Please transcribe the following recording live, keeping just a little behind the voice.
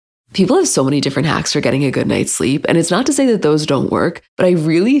People have so many different hacks for getting a good night's sleep, and it's not to say that those don't work, but I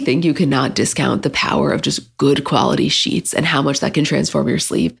really think you cannot discount the power of just good quality sheets and how much that can transform your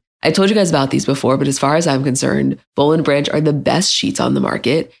sleep. I told you guys about these before, but as far as I'm concerned, Boll and Branch are the best sheets on the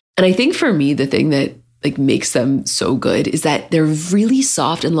market. And I think for me, the thing that makes them so good is that they're really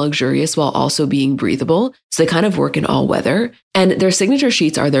soft and luxurious while also being breathable. So they kind of work in all weather. And their signature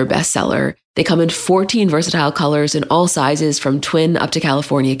sheets are their best seller. They come in 14 versatile colors in all sizes from twin up to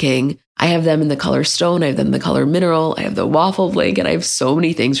California King. I have them in the color stone. I have them in the color mineral. I have the waffle blanket. I have so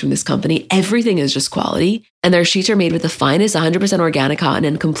many things from this company. Everything is just quality. And their sheets are made with the finest 100% organic cotton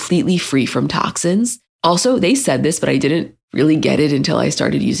and completely free from toxins. Also, they said this, but I didn't really get it until I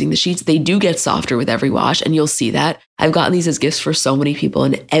started using the sheets. They do get softer with every wash, and you'll see that. I've gotten these as gifts for so many people,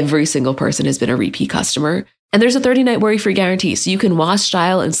 and every single person has been a repeat customer. And there's a 30-night worry-free guarantee, so you can wash,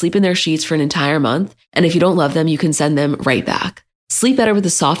 style, and sleep in their sheets for an entire month. And if you don't love them, you can send them right back. Sleep better with the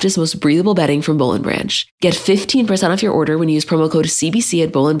softest, most breathable bedding from Boll and Branch. Get 15% off your order when you use promo code CBC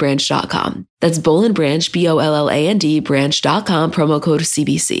at bollandbranch.com. That's Boll and Branch, BOLLAND, branch.com, promo code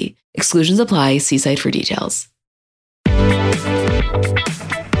CBC. Exclusions apply. See site for details.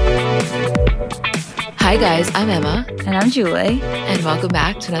 Hi guys, I'm Emma. And I'm Julie. And welcome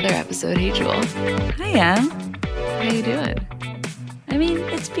back to another episode. Hey Jewel. Hi Em. How you doing? I mean,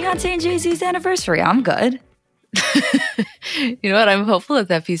 it's Beyonce and Jay-Z's anniversary. I'm good. You know what? I'm hopeful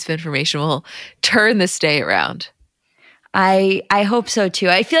that piece of information will turn this day around. I hope so too.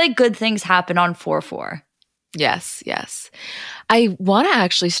 I feel like good things happen on 4/4. Yes. I want to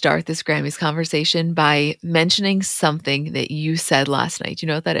actually start this Grammys conversation by mentioning something that you said last night. Do you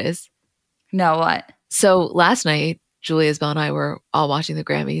know what that is? No, what? So last night, Julie, Isabel, and I were all watching the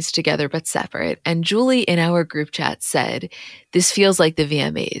Grammys together but separate. And Julie in our group chat said, "This feels like the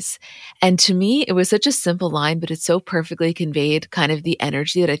VMAs." And to me, it was such a simple line, but it so perfectly conveyed kind of the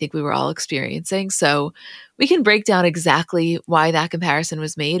energy that I think we were all experiencing. So we can break down exactly why that comparison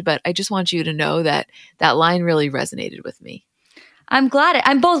was made, but I just want you to know that that line really resonated with me. I'm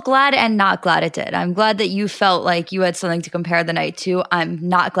both glad and not glad it did. I'm glad that you felt like you had something to compare the night to. I'm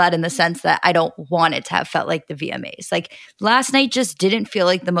not glad in the sense that I don't want it to have felt like the VMAs. Like last night just didn't feel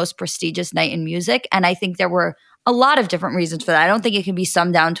like the most prestigious night in music. And I think there were a lot of different reasons for that. I don't think it can be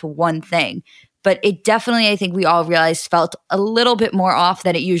summed down to one thing. But it definitely, I think we all realized, felt a little bit more off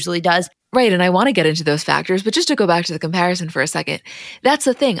than it usually does. Right, and I want to get into those factors, but just to go back to the comparison for a second, that's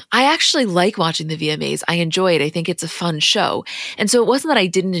the thing. I actually like watching the VMAs. I enjoy it. I think it's a fun show. And so it wasn't that I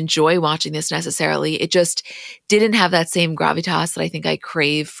didn't enjoy watching this necessarily. It just didn't have that same gravitas that I think I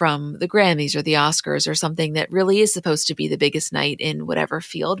crave from the Grammys or the Oscars or something that really is supposed to be the biggest night in whatever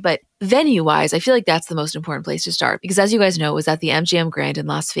field. But venue-wise, I feel like that's the most important place to start because as you guys know, it was at the MGM Grand in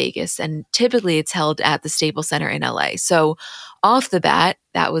Las Vegas, and typically it's held at the Staples Center in LA. So off the bat,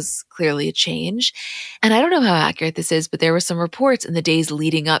 that was clearly a change. And I don't know how accurate this is, but there were some reports in the days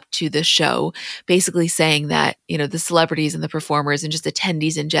leading up to the show basically saying that, the celebrities and the performers and just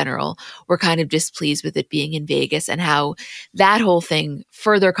attendees in general were kind of displeased with it being in Vegas and how that whole thing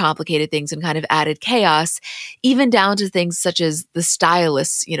further complicated things and kind of added chaos, even down to things such as the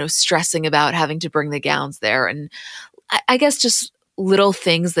stylists, stressing about having to bring the gowns there. And I guess just little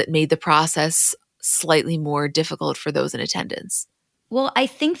things that made the process slightly more difficult for those in attendance. Well, I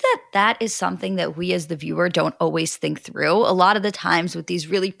think that is something that we as the viewer don't always think through. A lot of the times with these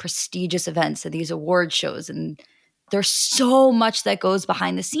really prestigious events and these award shows, and there's so much that goes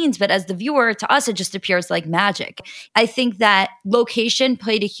behind the scenes. But as the viewer, to us, it just appears like magic. I think that location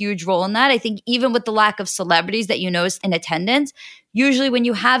played a huge role in that. I think even with the lack of celebrities that you notice in attendance, usually when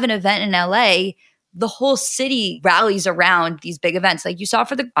you have an event in LA, the whole city rallies around these big events. Like you saw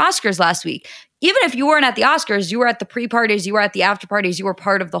for the Oscars last week. Even if you weren't at the Oscars, you were at the pre-parties, you were at the after-parties, you were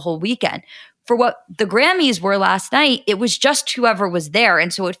part of the whole weekend. For what the Grammys were last night, it was just whoever was there.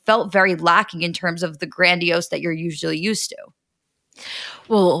 And so it felt very lacking in terms of the grandiose that you're usually used to.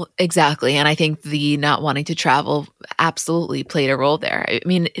 Well, exactly. And I think the not wanting to travel absolutely played a role there. I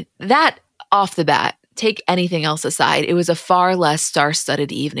mean, that off the bat, take anything else aside, it was a far less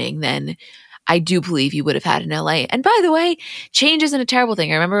star-studded evening than I do believe you would have had in LA. And by the way, change isn't a terrible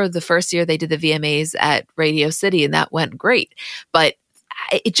thing. I remember the first year they did the VMAs at Radio City and that went great. But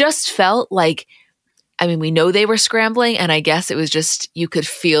it just felt like, we know they were scrambling, and I guess it was just, you could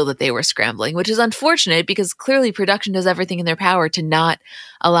feel that they were scrambling, which is unfortunate because clearly production does everything in their power to not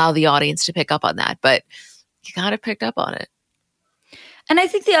allow the audience to pick up on that. But you kind of picked up on it. And I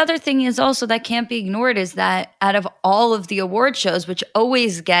think the other thing is also that can't be ignored is that out of all of the award shows, which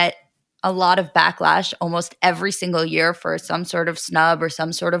always get a lot of backlash almost every single year for some sort of snub or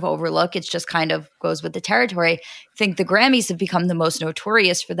some sort of overlook. It's just kind of goes with the territory. I think the Grammys have become the most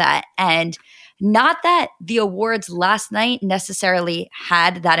notorious for that. And not that the awards last night necessarily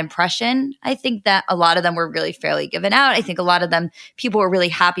had that impression. I think that a lot of them were really fairly given out. I think a lot of them, people were really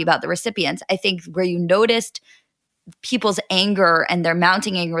happy about the recipients. I think where you noticed people's anger and their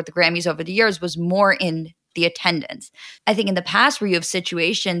mounting anger with the Grammys over the years was more in the attendance. I think in the past where you have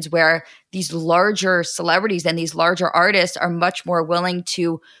situations where these larger celebrities and these larger artists are much more willing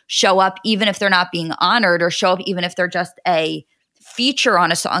to show up even if they're not being honored, or show up even if they're just a feature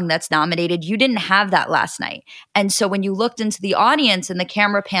on a song that's nominated. You didn't have that last night. And so when you looked into the audience and the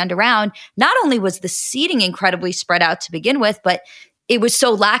camera panned around, not only was the seating incredibly spread out to begin with, but it was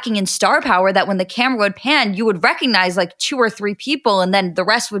so lacking in star power that when the camera would pan, you would recognize like 2 or 3 people, and then the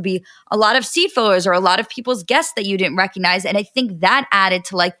rest would be a lot of seat fillers or a lot of people's guests that you didn't recognize. And I think that added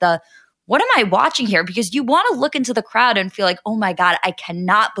to like the, what am I watching here? Because you want to look into the crowd and feel like, oh my God, I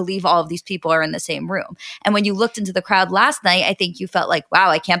cannot believe all of these people are in the same room. And when you looked into the crowd last night, I think you felt like, wow,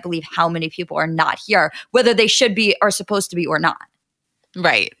 I can't believe how many people are not here, whether they should be, are supposed to be or not.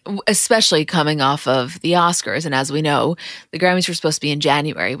 Right. Especially coming off of the Oscars. And as we know, the Grammys were supposed to be in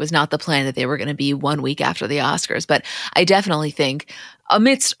January. It was not the plan that they were going to be 1 week after the Oscars. But I definitely think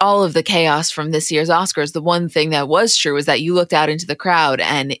amidst all of the chaos from this year's Oscars, the one thing that was true is that you looked out into the crowd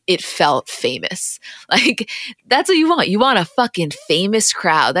and it felt famous. Like, that's what you want. You want a fucking famous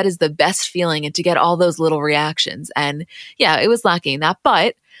crowd. That is the best feeling, and to get all those little reactions. And yeah, it was lacking that.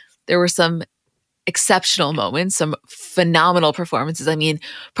 But there were some exceptional moments, some phenomenal performances. I mean,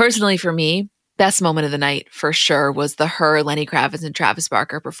 personally for me, best moment of the night for sure was the Her, Lenny Kravitz, and Travis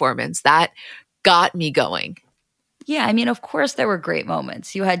Barker performance. That got me going. Yeah, I mean, of course there were great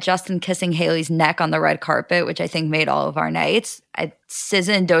moments. You had Justin kissing Hailey's neck on the red carpet, which I think made all of our nights. SZA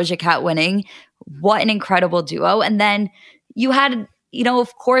and Doja Cat winning. What an incredible duo. And then you had, you know,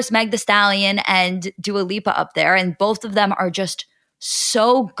 of course, Meg Thee Stallion and Dua Lipa up there, and both of them are just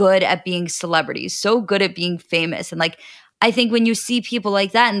so good at being celebrities, so good at being famous. And like, I think when you see people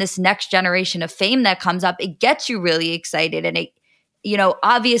like that in this next generation of fame that comes up, it gets you really excited. And it, you know,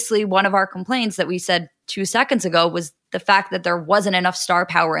 obviously one of our complaints that we said 2 seconds ago was the fact that there wasn't enough star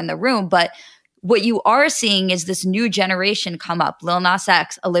power in the room. But what you are seeing is this new generation come up, Lil Nas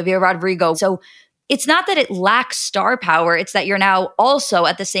X, Olivia Rodrigo. So it's not that it lacks star power, it's that you're now also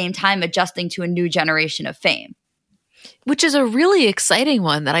at the same time adjusting to a new generation of fame. Which is a really exciting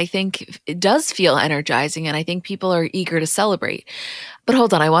one that I think it does feel energizing, and I think people are eager to celebrate. But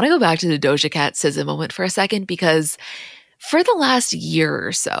hold on, I want to go back to the Doja Cat SZA moment for a second, because for the last year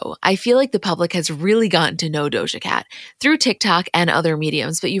or so, I feel like the public has really gotten to know Doja Cat through TikTok and other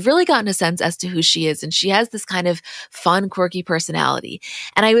mediums, but you've really gotten a sense as to who she is, and she has this kind of fun, quirky personality.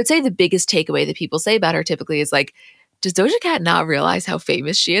 And I would say the biggest takeaway that people say about her typically is like, does Doja Cat not realize how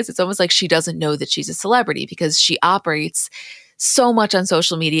famous she is? It's almost like she doesn't know that she's a celebrity, because she operates so much on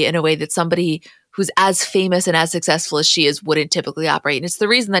social media in a way that somebody who's as famous and as successful as she is wouldn't typically operate. And it's the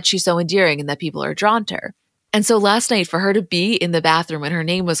reason that she's so endearing and that people are drawn to her. And so last night, for her to be in the bathroom when her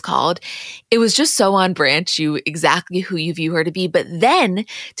name was called, it was just so on brand to exactly who you view her to be. But then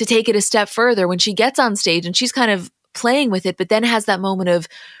to take it a step further, when she gets on stage and she's kind of playing with it, but then has that moment of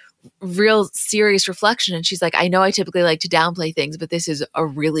real serious reflection, and she's like, I know I typically like to downplay things, but this is a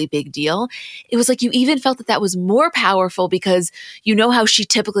really big deal. It was like you even felt that that was more powerful because you know how she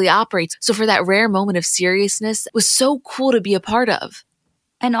typically operates. So for that rare moment of seriousness, it was so cool to be a part of.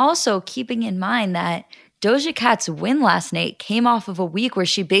 And also keeping in mind that Doja Cat's win last night came off of a week where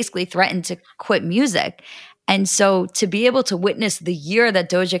she basically threatened to quit music. And so to be able to witness the year that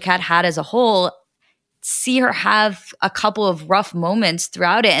Doja Cat had as a whole, see her have a couple of rough moments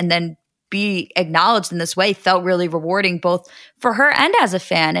throughout it and then be acknowledged in this way felt really rewarding, both for her and as a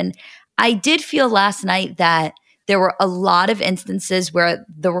fan. And I did feel last night that there were a lot of instances where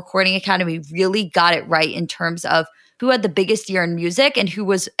the Recording Academy really got it right in terms of who had the biggest year in music and who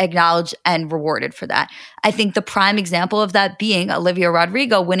was acknowledged and rewarded for that. I think the prime example of that being Olivia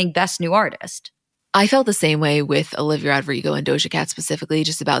Rodrigo winning Best New Artist. I felt the same way with Olivia Rodrigo and Doja Cat specifically,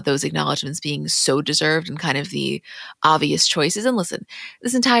 just about those acknowledgements being so deserved and kind of the obvious choices. And listen,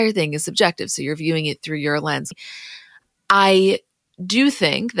 this entire thing is subjective, so you're viewing it through your lens. I do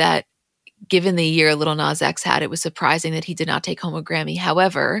think that given the year Lil Nas X had, it was surprising that he did not take home a Grammy.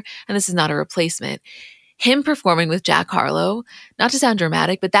 However, and this is not a replacement, him performing with Jack Harlow, not to sound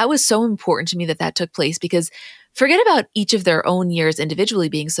dramatic, but that was so important to me that that took place, because forget about each of their own years individually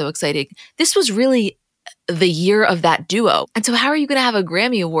being so exciting. This was really the year of that duo. And so how are you going to have a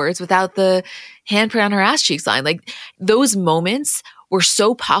Grammy Awards without the handprint on her ass cheeks line? Like, those moments were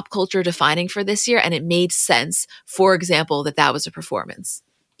so pop culture defining for this year, and it made sense, for example, that was a performance.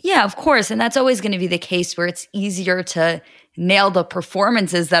 Yeah, of course. And that's always going to be the case where it's easier to nail the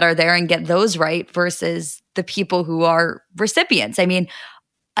performances that are there and get those right versus the people who are recipients. I mean,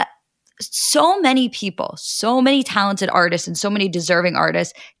 so many people, so many talented artists and so many deserving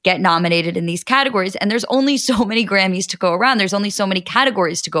artists get nominated in these categories. And there's only so many Grammys to go around. There's only so many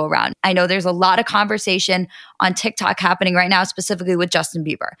categories to go around. I know there's a lot of conversation on TikTok happening right now, specifically with Justin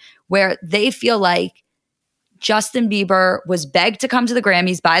Bieber, where they feel like Justin Bieber was begged to come to the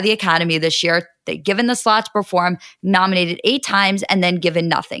Grammys by the Academy this year. They given the slot to perform, nominated 8 times, and then given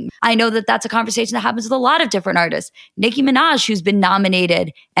nothing. I know that that's a conversation that happens with a lot of different artists. Nicki Minaj, who's been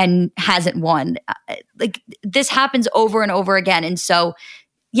nominated and hasn't won. Like, this happens over and over again. And so,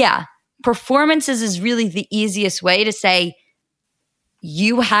 yeah, performances is really the easiest way to say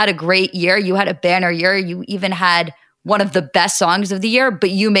you had a great year, you had a banner year, you even had one of the best songs of the year, but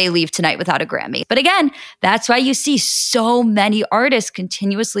you may leave tonight without a Grammy. But again, that's why you see so many artists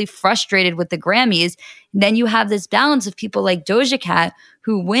continuously frustrated with the Grammys. And then you have this balance of people like Doja Cat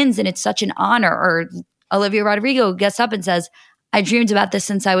who wins and it's such an honor, or Olivia Rodrigo gets up and says, I dreamed about this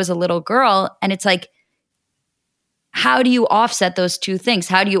since I was a little girl. And it's like, how do you offset those two things?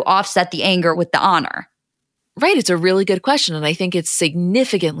 How do you offset the anger with the honor? Right. It's a really good question. And I think it's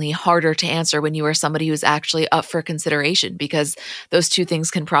significantly harder to answer when you are somebody who's actually up for consideration, because those two things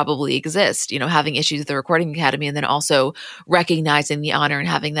can probably exist, having issues with the Recording Academy and then also recognizing the honor and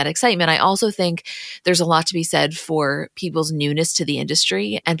having that excitement. I also think there's a lot to be said for people's newness to the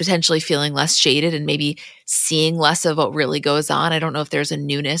industry and potentially feeling less shaded and maybe seeing less of what really goes on. I don't know if there's a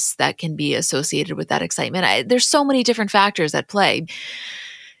newness that can be associated with that excitement. There's so many different factors at play.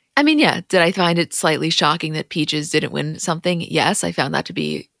 I mean, yeah, did I find it slightly shocking that Peaches didn't win something? Yes, I found that to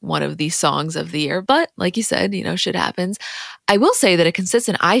be one of the songs of the year. But like you said, shit happens. I will say that a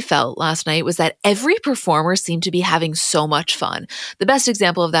consistent I felt last night was that every performer seemed to be having so much fun. The best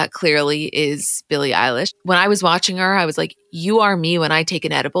example of that clearly is Billie Eilish. When I was watching her, I was like, you are me when I take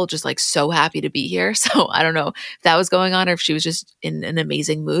an edible, just like so happy to be here. So I don't know if that was going on or if she was just in an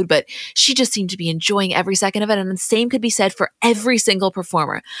amazing mood, but she just seemed to be enjoying every second of it. And the same could be said for every single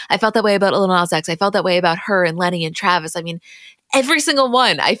performer. I felt that way about Lil Nas X. I felt that way about her and Lenny and Travis. I mean, every single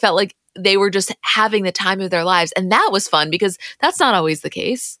one, I felt like they were just having the time of their lives. And that was fun because that's not always the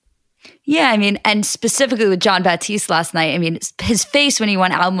case. Yeah, I mean, and specifically with Jon Batiste last night, I mean, his face when he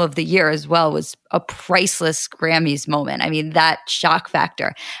won Album of the Year as well was a priceless Grammys moment. I mean, that shock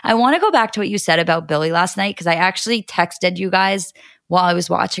factor. I want to go back to what you said about Billie last night, because I actually texted you guys while I was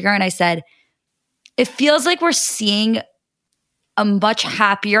watching her and I said, it feels like we're seeing a much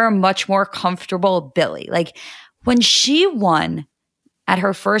happier, much more comfortable Billie. Like, when she won at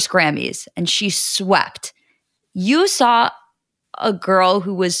her first Grammys and she swept, you saw a girl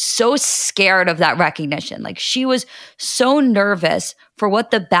who was so scared of that recognition. Like, she was so nervous for what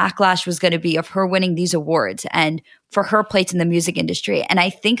the backlash was going to be of her winning these awards and for her place in the music industry. And I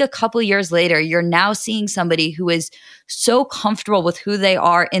think a couple years later, you're now seeing somebody who is so comfortable with who they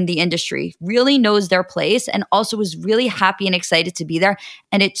are in the industry, really knows their place, and also was really happy and excited to be there.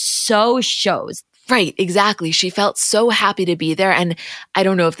 And it so shows. Right, exactly. She felt so happy to be there. And I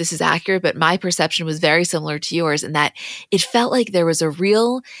don't know if this is accurate, but my perception was very similar to yours in that it felt like there was a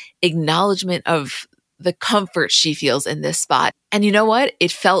real acknowledgement of the comfort she feels in this spot. And you know what?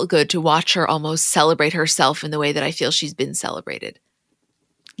 It felt good to watch her almost celebrate herself in the way that I feel she's been celebrated.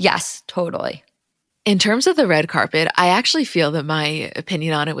 Yes, totally. In terms of the red carpet, I actually feel that my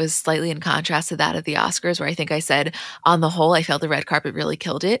opinion on it was slightly in contrast to that of the Oscars, where I think I said, on the whole, I felt the red carpet really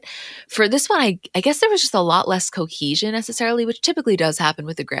killed it. For this one, I guess there was just a lot less cohesion necessarily, which typically does happen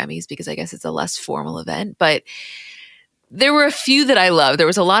with the Grammys because I guess it's a less formal event. But there were a few that I loved. There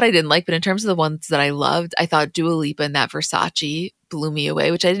was a lot I didn't like, but in terms of the ones that I loved, I thought Dua Lipa and that Versace blew me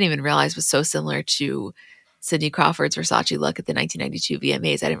away, which I didn't even realize was so similar to Cindy Crawford's Versace look at the 1992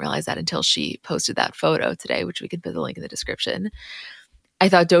 VMAs. I didn't realize that until she posted that photo today, which we can put the link in the description. I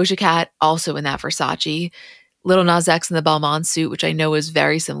thought Doja Cat also in that Versace. Lil Nas X in the Balmain suit, which I know is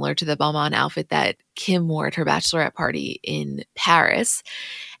very similar to the Balmain outfit that Kim wore at her bachelorette party in Paris.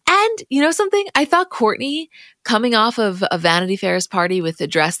 And you know something? I thought Courtney, coming off of a Vanity Fair's party with a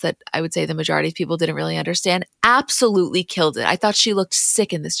dress that I would say the majority of people didn't really understand, absolutely killed it. I thought she looked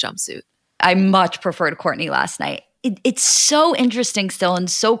sick in this jumpsuit. I much preferred Courtney last night. It's so interesting still and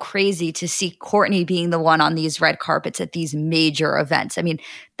so crazy to see Courtney being the one on these red carpets at these major events. I mean,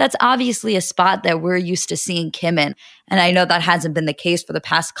 that's obviously a spot that we're used to seeing Kim in. And I know that hasn't been the case for the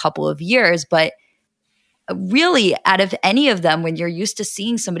past couple of years, but really, out of any of them, when you're used to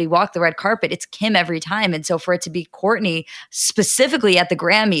seeing somebody walk the red carpet, it's Kim every time. And so for it to be Kourtney specifically at the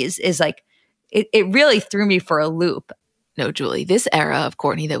Grammys is like, it really threw me for a loop. No, Julie, this era of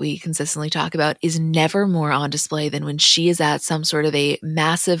Kourtney that we consistently talk about is never more on display than when she is at some sort of a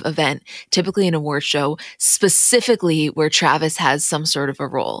massive event, typically an award show, specifically where Travis has some sort of a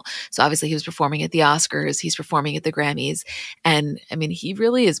role. So obviously he was performing at the Oscars, he's performing at the Grammys, and I mean, he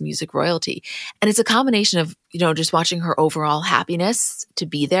really is music royalty. And it's a combination of, just watching her overall happiness to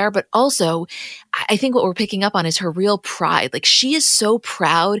be there, but also I think what we're picking up on is her real pride. Like, she is so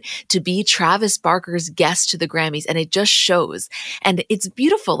proud to be Travis Barker's guest to the Grammys, and it just shows. And it's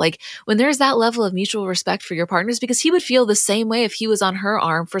beautiful. Like, when there's that level of mutual respect for your partners, because he would feel the same way if he was on her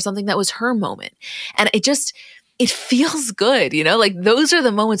arm for something that was her moment. And it feels good, like those are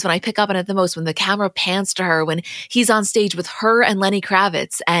the moments when I pick up on it the most, when the camera pans to her, when he's on stage with her and Lenny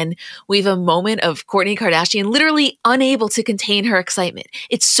Kravitz, and we have a moment of Kourtney Kardashian literally unable to contain her excitement.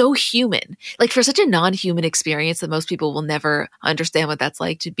 It's so human. Like, for such a non-human experience that most people will never understand what that's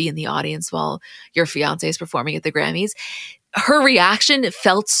like, to be in the audience while your fiance is performing at the Grammys. Her reaction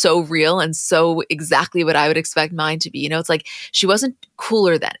felt so real and so exactly what I would expect mine to be. It's like she wasn't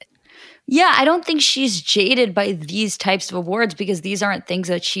cooler than it. Yeah, I don't think she's jaded by these types of awards because these aren't things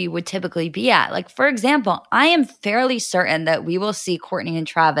that she would typically be at. Like, for example, I am fairly certain that we will see Kourtney and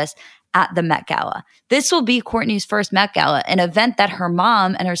Travis at the Met Gala. This will be Kourtney's first Met Gala, an event that her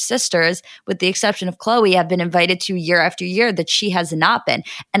mom and her sisters, with the exception of Khloe, have been invited to year after year that she has not been.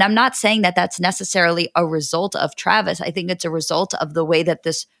 And I'm not saying that that's necessarily a result of Travis. I think it's a result of the way that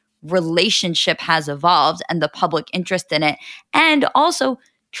this relationship has evolved and the public interest in it. And also,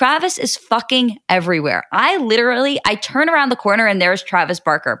 Travis is fucking everywhere. I turn around the corner and there's Travis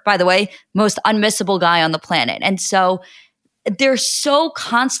Barker. By the way, most unmissable guy on the planet. And so they're so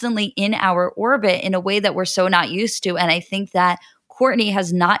constantly in our orbit in a way that we're so not used to. And I think that Kourtney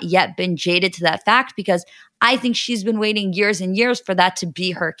has not yet been jaded to that fact, because I think she's been waiting years and years for that to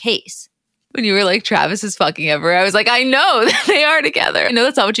be her case. When you were like, Travis is fucking everywhere, I was like, I know that they are together. I know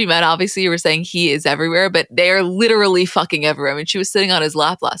that's not what you meant. Obviously, you were saying he is everywhere, but they are literally fucking everywhere. I mean, she was sitting on his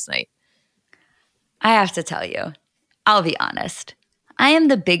lap last night. I have to tell you, I'll be honest. I am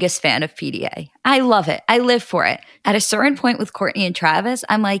the biggest fan of PDA. I love it. I live for it. At a certain point with Kourtney and Travis,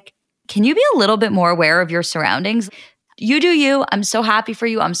 I'm like, can you be a little bit more aware of your surroundings? You do you. I'm so happy for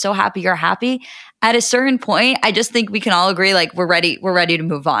you. I'm so happy you're happy. At a certain point, I just think we can all agree, like, we're ready to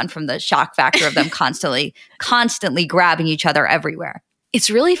move on from the shock factor of them constantly grabbing each other everywhere.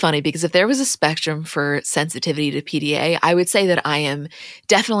 It's really funny because if there was a spectrum for sensitivity to PDA, I would say that I am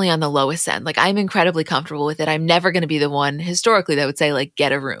definitely on the lowest end. Like, I'm incredibly comfortable with it. I'm never going to be the one historically that would say, like,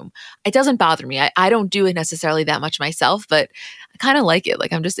 get a room. It doesn't bother me. I don't do it necessarily that much myself, but I kind of like it.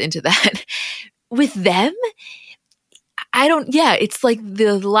 Like, I'm just into that. With them, it's like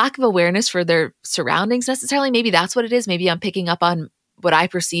the lack of awareness for their surroundings necessarily. Maybe that's what it is. Maybe I'm picking up on what I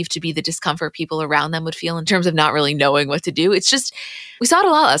perceive to be the discomfort people around them would feel in terms of not really knowing what to do. It's just, we saw it a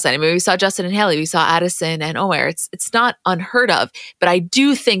lot last night. I mean, we saw Justin and Haley, we saw Addison and Omar. It's not unheard of, but I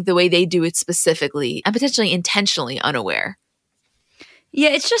do think the way they do it specifically and potentially intentionally unaware. Yeah,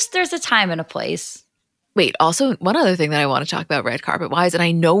 it's just, there's a time and a place. Wait, also one other thing that I want to talk about red carpet wise, and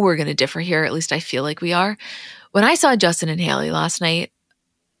I know we're going to differ here, at least I feel like we are. When I saw Justin and Haley last night,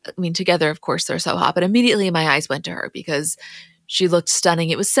 I mean, together, of course, they're so hot, but immediately my eyes went to her because she looked stunning.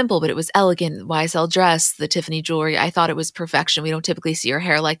 It was simple, but it was elegant. YSL dress, the Tiffany jewelry. I thought it was perfection. We don't typically see her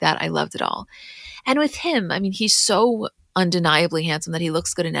hair like that. I loved it all. And with him, I mean, he's so undeniably handsome that he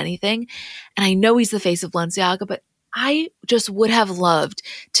looks good in anything. And I know he's the face of Balenciaga, but I just would have loved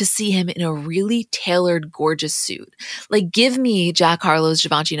to see him in a really tailored, gorgeous suit. Like, give me Jack Harlow's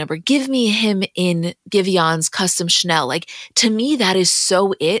Givenchy number. Give me him in Giveon's custom Chanel. Like, to me, that is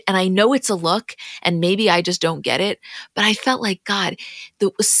so it. And I know it's a look, and maybe I just don't get it. But I felt like, God,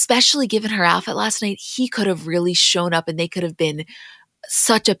 especially given her outfit last night, he could have really shown up and they could have been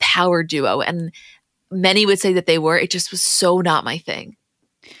such a power duo. And many would say that they were. It just was so not my thing.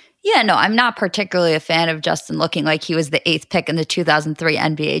 Yeah, no, I'm not particularly a fan of Justin looking like he was the 8th pick in the 2003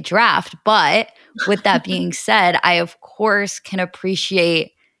 NBA draft. But with that being said, I, of course, can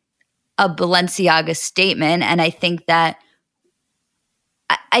appreciate a Balenciaga statement. And I think that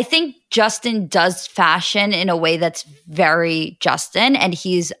I think Justin does fashion in a way that's very Justin, and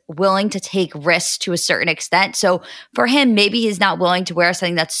he's willing to take risks to a certain extent. So for him, maybe he's not willing to wear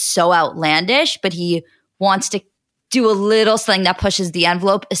something that's so outlandish, but he wants to do a little something that pushes the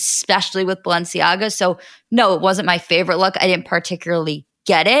envelope, especially with Balenciaga. So no, it wasn't my favorite look. I didn't particularly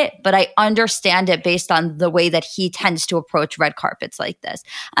get it, but I understand it based on the way that he tends to approach red carpets like this.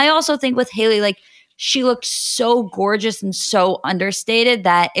 I also think with Haley, like, she looked so gorgeous and so understated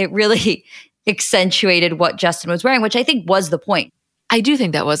that it really accentuated what Justin was wearing, which I think was the point. I do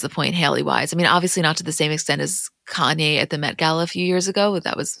think that was the point, Haley-wise. I mean, obviously not to the same extent as Kanye at the Met Gala a few years ago.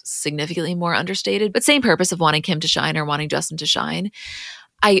 That was significantly more understated, but same purpose of wanting Kim to shine or wanting Justin to shine.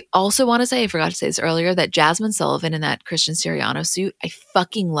 I also want to say, I forgot to say this earlier, that Jasmine Sullivan in that Christian Siriano suit, I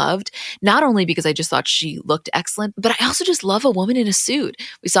fucking loved. Not only because I just thought she looked excellent, but I also just love a woman in a suit.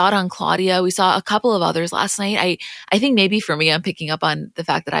 We saw it on Claudia. We saw a couple of others last night. I think maybe for me, I'm picking up on the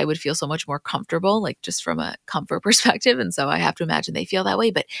fact that I would feel so much more comfortable, like just from a comfort perspective. And so I have to imagine they feel that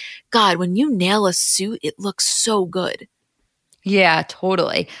way. But God, when you nail a suit, it looks so good. Yeah,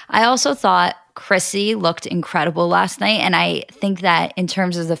 totally. I also thought Chrissy looked incredible last night. And I think that in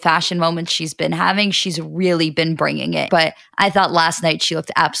terms of the fashion moments she's been having, she's really been bringing it. But I thought last night she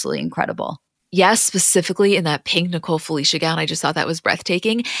looked absolutely incredible. Yes, specifically in that pink Nicole Felicia gown. I just thought that was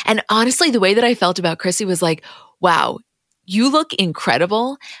breathtaking. And honestly, the way that I felt about Chrissy was like, wow, you look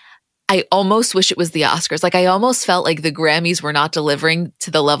incredible. I almost wish it was the Oscars. Like I almost felt like the Grammys were not delivering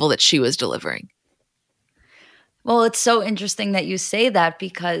to the level that she was delivering. Well, it's so interesting that you say that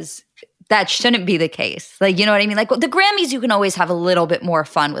because that shouldn't be the case. Like, you know what I mean? Like the Grammys, you can always have a little bit more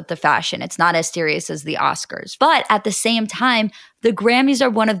fun with the fashion. It's not as serious as the Oscars. But at the same time, the Grammys are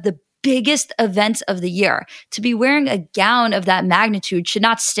one of the biggest events of the year. To be wearing a gown of that magnitude should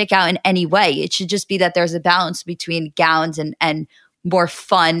not stick out in any way. It should just be that there's a balance between gowns and more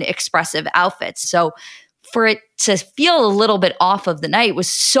fun, expressive outfits. So for it to feel a little bit off of the night was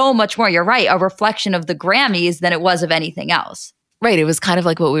so much more, you're right, a reflection of the Grammys than it was of anything else. Right. It was kind of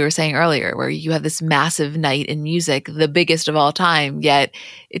like what we were saying earlier, where you have this massive night in music, the biggest of all time, yet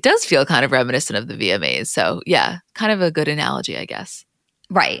it does feel kind of reminiscent of the VMAs. So yeah, kind of a good analogy, I guess.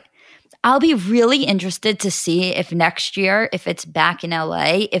 Right. I'll be really interested to see if next year, if it's back in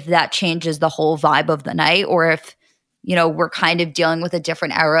LA, if that changes the whole vibe of the night, or if, you know, we're kind of dealing with a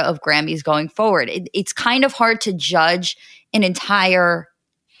different era of Grammys going forward. It's kind of hard to judge an entire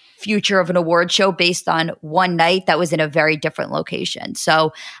future of an award show based on one night that was in a very different location.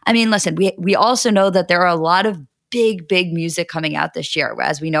 So, I mean, listen, we also know that there are a lot of big music coming out this year.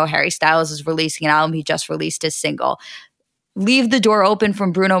 As we know, Harry Styles is releasing an album. He just released his single. Leave the Door Open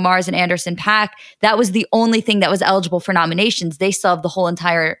from Bruno Mars and Anderson .Paak. That was the only thing that was eligible for nominations. They still have the whole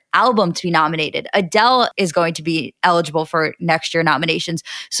entire album to be nominated. Adele is going to be eligible for next year nominations.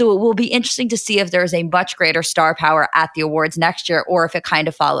 So it will be interesting to see if there's a much greater star power at the awards next year or if it kind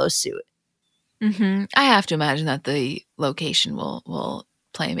of follows suit. Mm-hmm. I have to imagine that the location will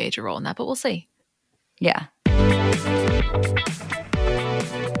play a major role in that, but we'll see. Yeah.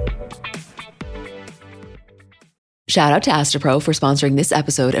 Shout out to Astapro for sponsoring this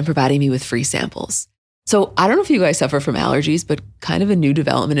episode and providing me with free samples. So I don't know if you guys suffer from allergies, but kind of a new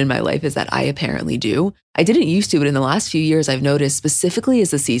development in my life is that I apparently do. I didn't used to, but in the last few years, I've noticed specifically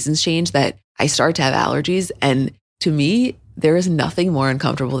as the seasons change that I start to have allergies. And to me, there is nothing more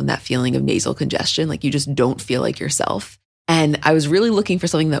uncomfortable than that feeling of nasal congestion. Like you just don't feel like yourself. And I was really looking for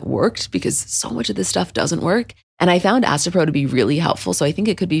something that worked because so much of this stuff doesn't work. And I found Astapro to be really helpful. So I think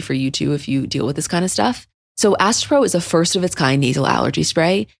it could be for you too if you deal with this kind of stuff. So Astapro is a first of its kind nasal allergy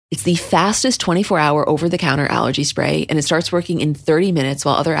spray. It's the fastest 24-hour over-the-counter allergy spray, and it starts working in 30 minutes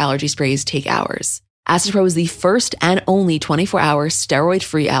while other allergy sprays take hours. Astapro is the first and only 24-hour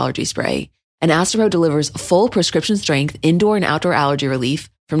steroid-free allergy spray, and Astapro delivers full prescription strength indoor and outdoor allergy relief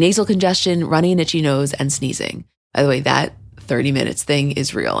from nasal congestion, runny and itchy nose, and sneezing. By the way, that 30 minutes thing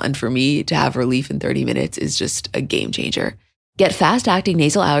is real, and for me to have relief in 30 minutes is just a game changer. Get fast-acting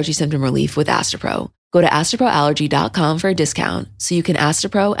nasal allergy symptom relief with Astapro. Go to astaproallergy.com for a discount so you can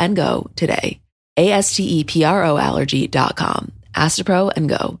Astapro and go today. ASTEPRO allergy.com. Astapro and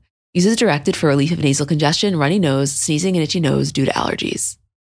go. Use as directed for relief of nasal congestion, runny nose, sneezing, and itchy nose due to allergies.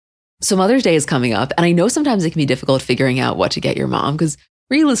 So Mother's Day is coming up, and I know sometimes it can be difficult figuring out what to get your mom because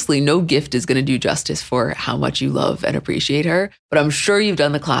realistically, no gift is going to do justice for how much you love and appreciate her. But I'm sure you've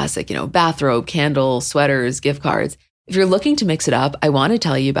done the classic, bathrobe, candle, sweaters, gift cards. If you're looking to mix it up, I want to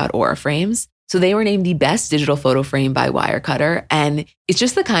tell you about Aura Frames. So they were named the best digital photo frame by Wirecutter. And it's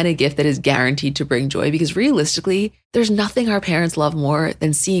just the kind of gift that is guaranteed to bring joy because realistically, there's nothing our parents love more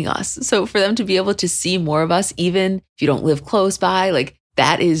than seeing us. So for them to be able to see more of us, even if you don't live close by, like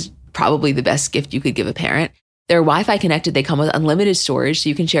that is probably the best gift you could give a parent. They're Wi-Fi connected. They come with unlimited storage, so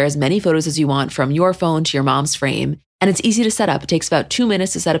you can share as many photos as you want from your phone to your mom's frame. And it's easy to set up. It takes about 2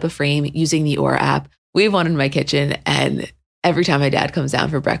 minutes to set up a frame using the Aura app. We have one in my kitchen, and every time my dad comes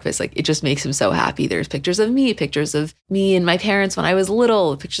down for breakfast, like it just makes him so happy. There's pictures of me and my parents when I was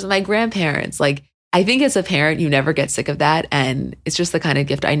little, pictures of my grandparents. Like I think as a parent, you never get sick of that. And it's just the kind of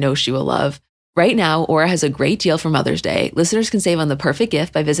gift I know she will love. Right now, Aura has a great deal for Mother's Day. Listeners can save on the perfect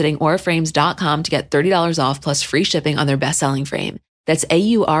gift by visiting auraframes.com to get $30 off plus free shipping on their best-selling frame. That's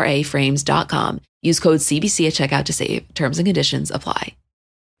AURAframes.com. Use code CBC at checkout to save. Terms and conditions apply.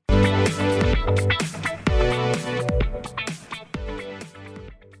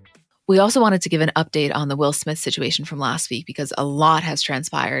 We also wanted to give an update on the Will Smith situation from last week because a lot has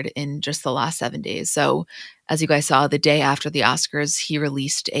transpired in just the last 7 days. So as you guys saw, the day after the Oscars, he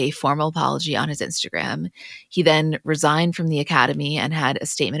released a formal apology on his Instagram. He then resigned from the Academy and had a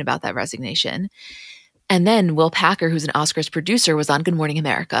statement about that resignation. And then Will Packer, who's an Oscars producer, was on Good Morning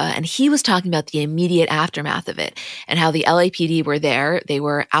America, and he was talking about the immediate aftermath of it and how the LAPD were there. They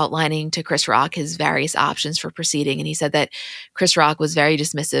were outlining to Chris Rock his various options for proceeding, and he said that Chris Rock was very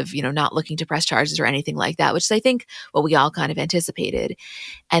dismissive, not looking to press charges or anything like that, which is, I think, what we all kind of anticipated.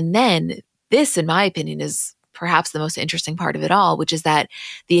 And then this, in my opinion, is perhaps the most interesting part of it all, which is that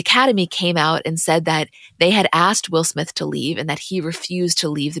the Academy came out and said that they had asked Will Smith to leave and that he refused to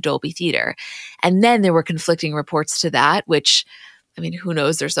leave the Dolby Theater. And then there were conflicting reports to that, which, I mean, who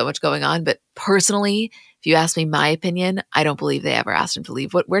knows? There's so much going on. But personally, if you ask me my opinion, I don't believe they ever asked him to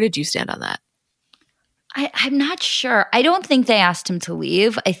leave. Where did you stand on that? I'm not sure. I don't think they asked him to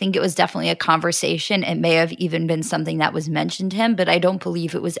leave. I think it was definitely a conversation. It may have even been something that was mentioned to him, but I don't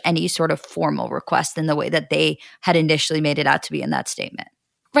believe it was any sort of formal request in the way that they had initially made it out to be in that statement.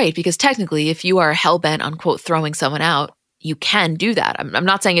 Right, because technically, if you are hell-bent on, quote, throwing someone out, you can do that. I'm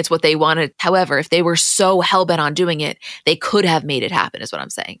not saying it's what they wanted. However, if they were so hell-bent on doing it, they could have made it happen, is what I'm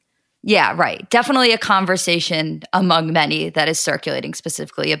saying. Yeah, right. Definitely a conversation among many that is circulating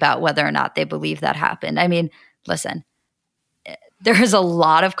specifically about whether or not they believe that happened. I mean, listen, there is a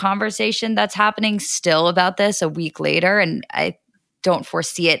lot of conversation that's happening still about this a week later, and I don't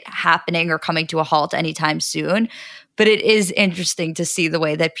foresee it happening or coming to a halt anytime soon. But it is interesting to see the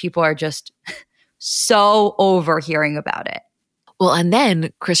way that people are just so overhearing about it. Well, and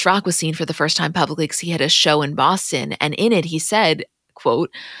then Chris Rock was seen for the first time publicly because he had a show in Boston, and in it he said,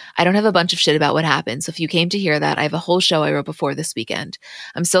 quote, "I don't have a bunch of shit about what happened. So if you came to hear that, I have a whole show I wrote before this weekend.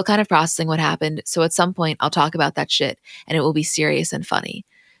 I'm still kind of processing what happened. So at some point I'll talk about that shit and it will be serious and funny."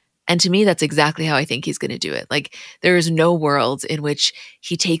 And to me, that's exactly how I think he's going to do it. Like, there is no world in which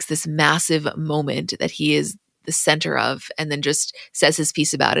he takes this massive moment that he is the center of and then just says his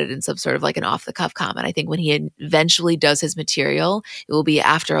piece about it in some sort of like an off the cuff comment. I think when he eventually does his material, it will be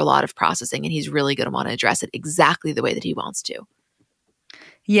after a lot of processing and he's really going to want to address it exactly the way that he wants to.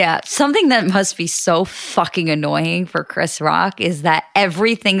 Yeah, something that must be so fucking annoying for Chris Rock is that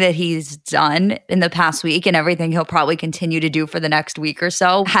everything that he's done in the past week and everything he'll probably continue to do for the next week or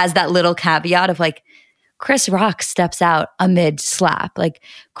so has that little caveat of like, Chris Rock steps out amid slap. Like,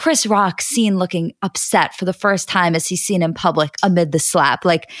 Chris Rock seen looking upset for the first time as he's seen in public amid the slap.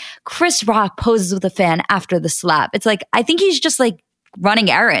 Like, Chris Rock poses with a fan after the slap. It's like, I think he's just like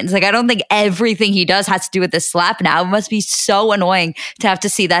running errands. Like, I don't think everything he does has to do with the slap now. It must be so annoying to have to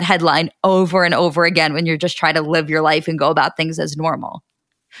see that headline over and over again when you're just trying to live your life and go about things as normal.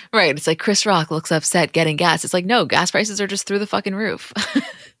 Right. It's like Chris Rock looks upset getting gas. It's like, no, gas prices are just through the fucking roof.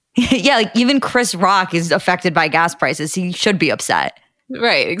 Yeah, like even Chris Rock is affected by gas prices. He should be upset.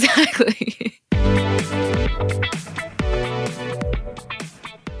 Right, exactly.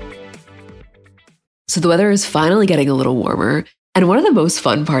 So the weather is finally getting a little warmer. And one of the most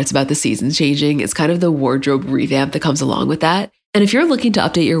fun parts about the seasons changing is kind of the wardrobe revamp that comes along with that. And if you're looking to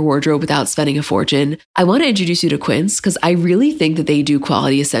update your wardrobe without spending a fortune, I want to introduce you to Quince because I really think that they do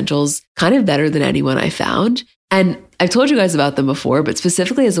quality essentials kind of better than anyone I found. And I've told you guys about them before, but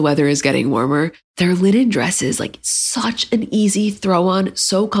specifically as the weather is getting warmer, their linen dresses, like such an easy throw on,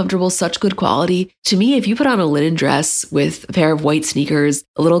 so comfortable, such good quality. To me, if you put on a linen dress with a pair of white sneakers,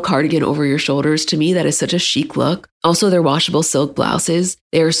 a little cardigan over your shoulders, to me, that is such a chic look. Also, their washable silk blouses,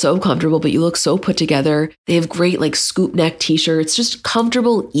 they are so comfortable, but you look so put together. They have great like scoop neck t-shirts, just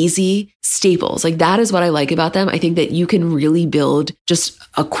comfortable, easy staples. Like that is what I like about them. I think that you can really build just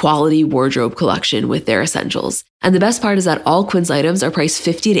a quality wardrobe collection with their essentials. And the best part is that all Quince items are priced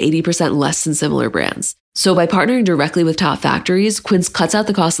 50 to 80% less than similar brands. So by partnering directly with top factories, Quince cuts out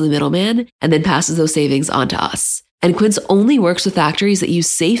the cost of the middleman and then passes those savings on to us. And Quince only works with factories that use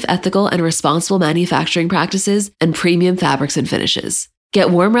safe, ethical, and responsible manufacturing practices and premium fabrics and finishes. Get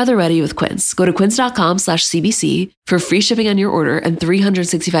warm weather ready with Quince. Go to quince.com/CBC for free shipping on your order and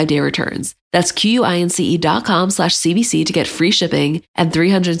 365-day returns. That's QUINCE.com/CBC to get free shipping and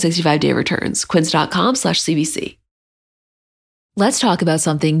 365-day returns. Quince.com/CBC. Let's talk about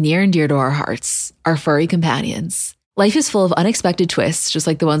something near and dear to our hearts, our furry companions. Life is full of unexpected twists, just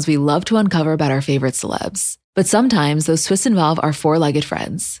like the ones we love to uncover about our favorite celebs. But sometimes those twists involve our four-legged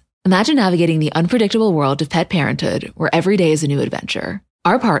friends. Imagine navigating the unpredictable world of pet parenthood, where every day is a new adventure.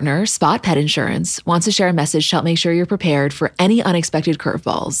 Our partner, Spot Pet Insurance, wants to share a message to help make sure you're prepared for any unexpected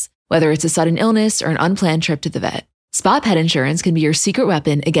curveballs, whether it's a sudden illness or an unplanned trip to the vet. Spot Pet Insurance can be your secret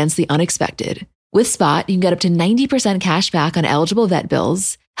weapon against the unexpected. With Spot, you can get up to 90% cash back on eligible vet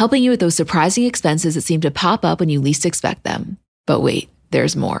bills, helping you with those surprising expenses that seem to pop up when you least expect them. But wait,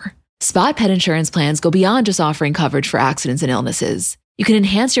 there's more. Spot Pet Insurance plans go beyond just offering coverage for accidents and illnesses. You can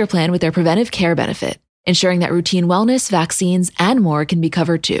enhance your plan with their preventive care benefit, ensuring that routine wellness, vaccines, and more can be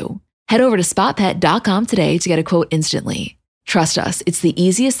covered too. Head over to spotpet.com today to get a quote instantly. Trust us, it's the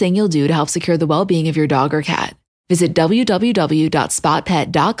easiest thing you'll do to help secure the well-being of your dog or cat. Visit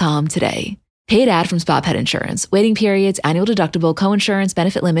www.spotpet.com today. Paid ad from Spot Pet Insurance. Waiting periods, annual deductible, coinsurance,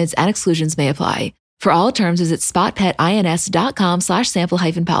 benefit limits, and exclusions may apply. For all terms, visit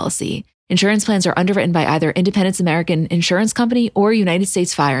spotpetins.com/sample-policy. Insurance plans are underwritten by either Independence American Insurance Company or United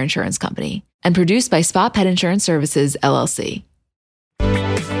States Fire Insurance Company and produced by Spot Pet Insurance Services, LLC.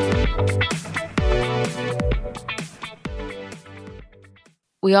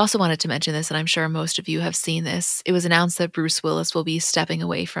 We also wanted to mention this, and I'm sure most of you have seen this. It was announced that Bruce Willis will be stepping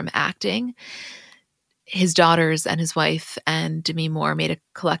away from acting. His daughters and his wife and Demi Moore made a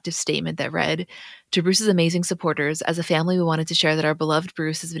collective statement that read, "To Bruce's amazing supporters, as a family, we wanted to share that our beloved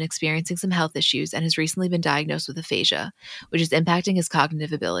Bruce has been experiencing some health issues and has recently been diagnosed with aphasia, which is impacting his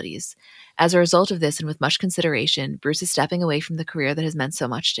cognitive abilities. As a result of this, and with much consideration, Bruce is stepping away from the career that has meant so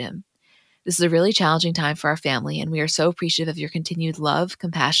much to him. This is a really challenging time for our family, and we are so appreciative of your continued love,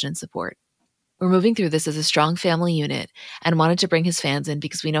 compassion, and support. We're moving through this as a strong family unit and wanted to bring his fans in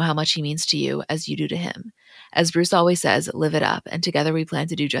because we know how much he means to you as you do to him. As Bruce always says, live it up, and together we plan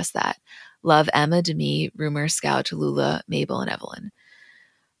to do just that. Love, Emma, Demi, Rumor, Scout, Tallulah, Mabel, and Evelyn."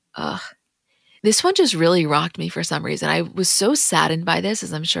 This one just really rocked me for some reason. I was so saddened by this,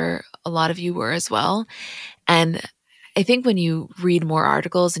 as I'm sure a lot of you were as well. And I think when you read more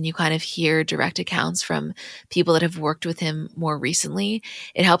articles and you kind of hear direct accounts from people that have worked with him more recently,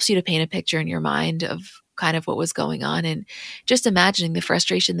 it helps you to paint a picture in your mind of kind of what was going on and just imagining the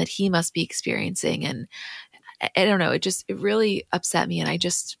frustration that he must be experiencing. And I don't know, it really upset me. And I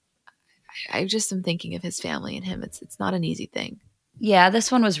just am thinking of his family and him. It's not an easy thing. Yeah,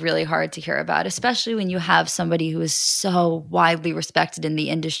 this one was really hard to hear about, especially when you have somebody who is so widely respected in the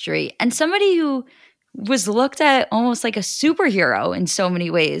industry and somebody who was looked at almost like a superhero in so many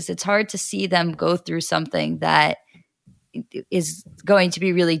ways. It's hard to see them go through something that is going to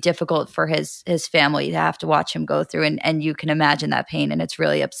be really difficult for his family to have to watch him go through. And you can imagine that pain, and it's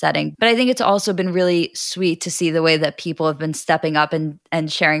really upsetting. But I think it's also been really sweet to see the way that people have been stepping up and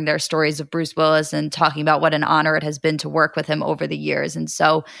sharing their stories of Bruce Willis and talking about what an honor it has been to work with him over the years. And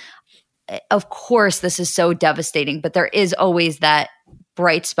so, of course, this is so devastating, but there is always that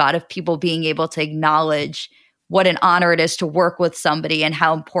bright spot of people being able to acknowledge what an honor it is to work with somebody and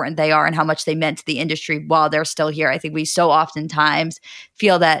how important they are and how much they meant to the industry while they're still here. I think we so oftentimes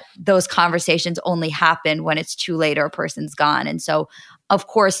feel that those conversations only happen when it's too late or a person's gone. And so, of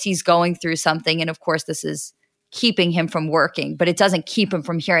course, he's going through something, and of course, this is keeping him from working, but it doesn't keep him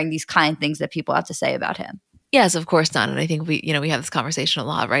from hearing these kind things that people have to say about him. Yes, of course not. And I think we have this conversation a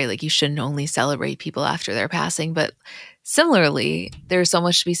lot, right? Like, you shouldn't only celebrate people after their passing, but similarly, there's so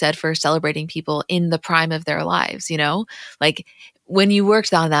much to be said for celebrating people in the prime of their lives, Like, when you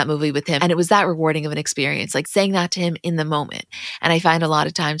worked on that movie with him and it was that rewarding of an experience, like saying that to him in the moment. And I find a lot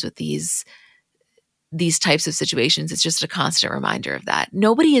of times with these types of situations, it's just a constant reminder of that.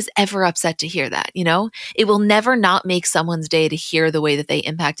 Nobody is ever upset to hear that, It will never not make someone's day to hear the way that they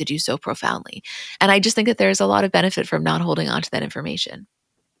impacted you so profoundly. And I just think that there's a lot of benefit from not holding on to that information.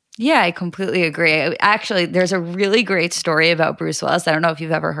 Yeah, I completely agree. Actually, there's a really great story about Bruce Willis. I don't know if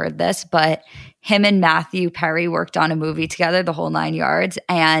you've ever heard this, but him and Matthew Perry worked on a movie together, The Whole Nine Yards.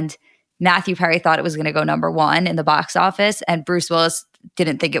 And Matthew Perry thought it was going to go number one in the box office, and Bruce Willis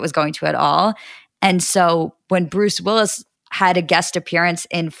didn't think it was going to at all. And so when Bruce Willis had a guest appearance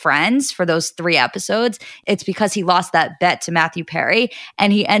in Friends for those 3 episodes, it's because he lost that bet to Matthew Perry,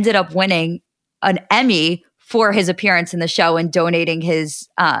 and he ended up winning an Emmy for his appearance in the show and donating his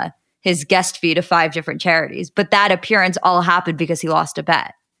guest fee to 5 different charities. But that appearance all happened because he lost a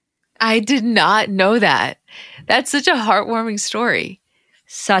bet. I did not know that. That's such a heartwarming story.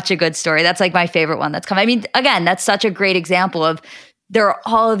 Such a good story. That's like my favorite one that's come. I mean, again, that's such a great example of there are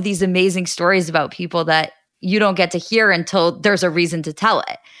all of these amazing stories about people that you don't get to hear until there's a reason to tell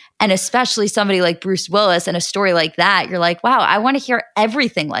it. And especially somebody like Bruce Willis and a story like that, you're like, wow, I want to hear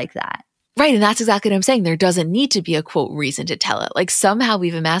everything like that. Right. And that's exactly what I'm saying. There doesn't need to be a quote reason to tell it. Like somehow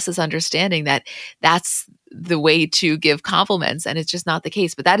we've amassed this understanding that that's the way to give compliments, and it's just not the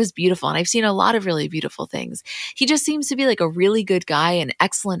case. But that is beautiful. And I've seen a lot of really beautiful things. He just seems to be like a really good guy, an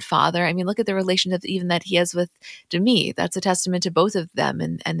excellent father. I mean, look at the relationship even that he has with Demi. That's a testament to both of them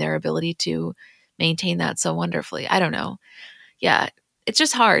and their ability to maintain that so wonderfully. I don't know. Yeah, it's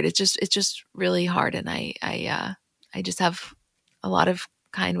just hard. It's just really hard. And I just have a lot of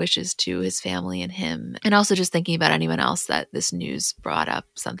kind wishes to his family and him. And also just thinking about anyone else that this news brought up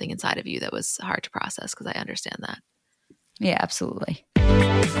something inside of you that was hard to process, because I understand that. Yeah, absolutely.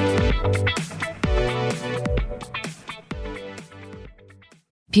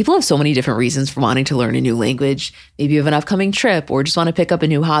 People have so many different reasons for wanting to learn a new language. Maybe you have an upcoming trip or just want to pick up a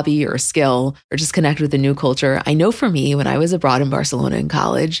new hobby or a skill or just connect with a new culture. I know for me, when I was abroad in Barcelona in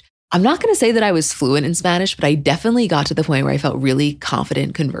college, I'm not going to say that I was fluent in Spanish, but I definitely got to the point where I felt really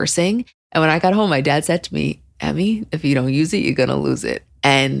confident conversing. And when I got home, my dad said to me, Emmy, if you don't use it, you're going to lose it.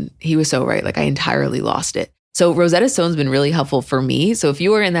 And he was so right. Like I entirely lost it. So Rosetta Stone's been really helpful for me. So if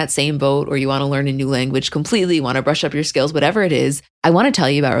you are in that same boat or you want to learn a new language completely, want to brush up your skills, whatever it is, I want to tell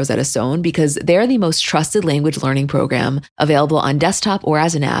you about Rosetta Stone because they're the most trusted language learning program available on desktop or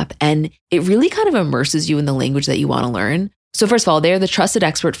as an app. And it really kind of immerses you in the language that you want to learn. So first of all, they're the trusted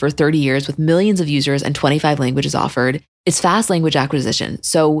expert for 30 years with millions of users and 25 languages offered. It's fast language acquisition.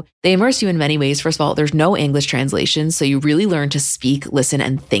 So they immerse you in many ways. First of all, there's no English translation. So you really learn to speak, listen,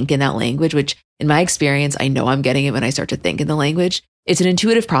 and think in that language, which in my experience, I know I'm getting it when I start to think in the language. It's an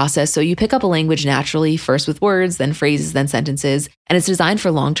intuitive process. So you pick up a language naturally, first with words, then phrases, then sentences, and it's designed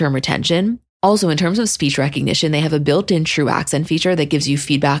for long-term retention. Also, in terms of speech recognition, they have a built-in true accent feature that gives you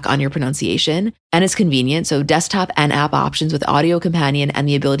feedback on your pronunciation, and it's convenient. So desktop and app options with audio companion and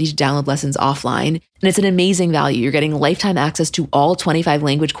the ability to download lessons offline. And it's an amazing value. You're getting lifetime access to all 25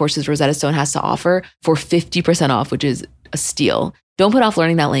 language courses Rosetta Stone has to offer for 50% off, which is a steal. Don't put off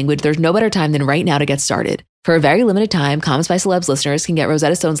learning that language. There's no better time than right now to get started. For a very limited time, Comments by Celebs listeners can get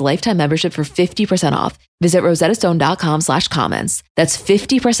Rosetta Stone's lifetime membership for 50% off. Visit rosettastone.com/comments. That's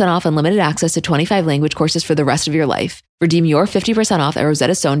 50% off unlimited access to 25 language courses for the rest of your life. Redeem your 50% off at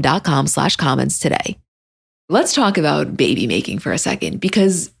rosettastone.com/comments today. Let's talk about baby making for a second,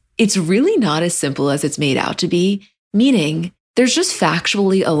 because it's really not as simple as it's made out to be, meaning there's just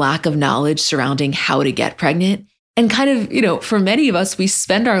factually a lack of knowledge surrounding how to get pregnant. And kind of, for many of us, we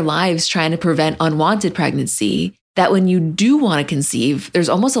spend our lives trying to prevent unwanted pregnancy, that when you do want to conceive, there's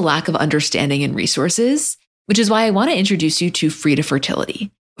almost a lack of understanding and resources, which is why I want to introduce you to Frida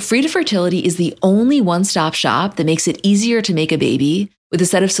Fertility. Frida Fertility is the only one-stop shop that makes it easier to make a baby, with a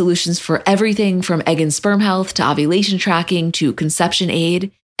set of solutions for everything from egg and sperm health to ovulation tracking to conception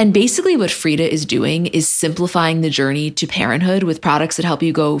aid. And basically what Frida is doing is simplifying the journey to parenthood with products that help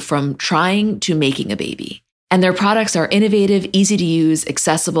you go from trying to making a baby. And their products are innovative, easy to use,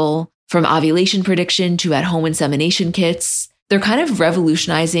 accessible, from ovulation prediction to at-home insemination kits. They're kind of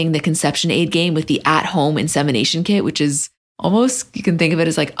revolutionizing the conception aid game with the at-home insemination kit, which is almost, you can think of it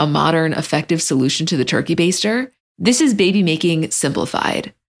as like a modern, effective solution to the turkey baster. This is baby making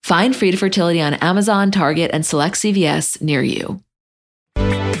simplified. Find Frida Fertility on Amazon, Target, and select CVS near you.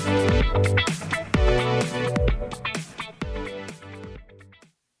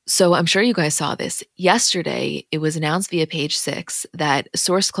 So I'm sure you guys saw this. Yesterday, it was announced via Page Six that a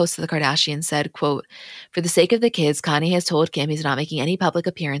source close to the Kardashians said, quote, "For the sake of the kids, Kanye has told Kim he's not making any public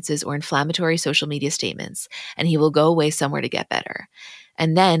appearances or inflammatory social media statements, and he will go away somewhere to get better."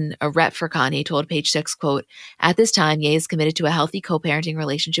 And then a rep for Kanye told Page Six, quote, "At this time, Ye is committed to a healthy co-parenting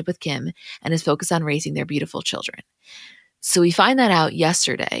relationship with Kim and is focused on raising their beautiful children." So we find that out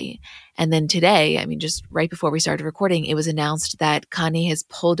yesterday. And then today, just right before we started recording, it was announced that Kanye has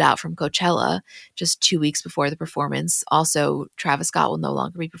pulled out from Coachella just 2 weeks before the performance. Also, Travis Scott will no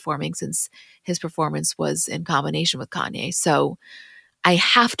longer be performing since his performance was in combination with Kanye. So I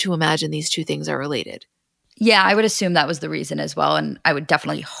have to imagine these two things are related. Yeah, I would assume that was the reason as well. And I would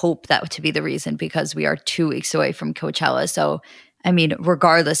definitely hope that to be the reason, because we are 2 weeks away from Coachella. So,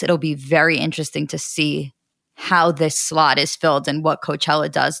 regardless, it'll be very interesting to see how this slot is filled and what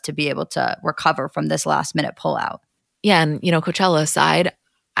Coachella does to be able to recover from this last minute pullout. Yeah. And, Coachella aside,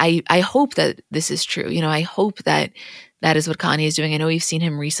 I hope that this is true. I hope that that is what Kanye is doing. I know we've seen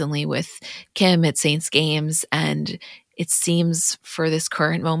him recently with Kim at Saints games, and it seems for this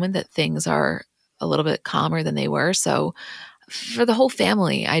current moment that things are a little bit calmer than they were. So for the whole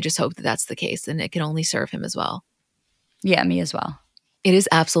family, I just hope that that's the case, and it can only serve him as well. Yeah, me as well. It is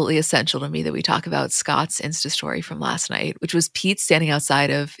absolutely essential to me that we talk about Scott's Insta story from last night, which was Pete standing outside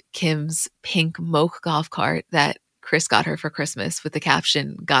of Kim's pink Moke golf cart that Chris got her for Christmas with the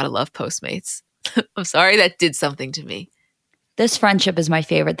caption, "Gotta love Postmates." I'm sorry, that did something to me. This friendship is my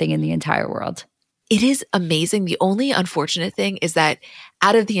favorite thing in the entire world. It is amazing. The only unfortunate thing is that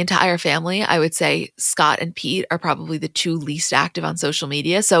out of the entire family, I would say Scott and Pete are probably the two least active on social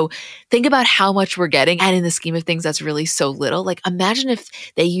media. So think about how much we're getting. And in the scheme of things, that's really so little. Like, imagine if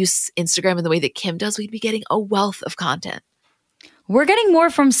they use Instagram in the way that Kim does, we'd be getting a wealth of content. We're getting more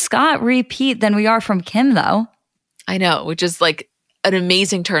from Scott Pete than we are from Kim, though. I know, which is like an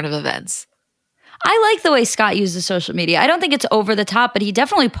amazing turn of events. I like the way Scott uses social media. I don't think it's over the top, but he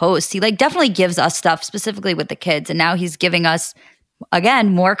definitely posts. He definitely gives us stuff specifically with the kids. And now he's giving us,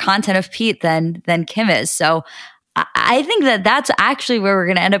 again, more content of Pete than Kim is. So I think that's actually where we're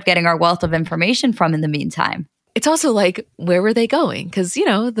going to end up getting our wealth of information from in the meantime. It's also like, where were they going? Because,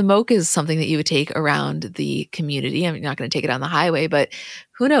 the moke is something that you would take around the community. I'm not going to take it on the highway, but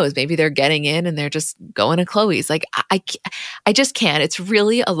who knows? Maybe they're getting in and they're just going to Chloe's. Like, I just can't. It's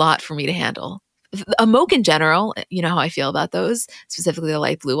really a lot for me to handle. A moke in general, you know how I feel about those, specifically the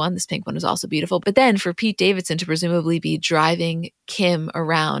light blue one. This pink one is also beautiful. But then for Pete Davidson to presumably be driving Kim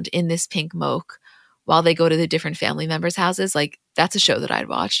around in this pink moke while they go to the different family members' houses, like, that's a show that I'd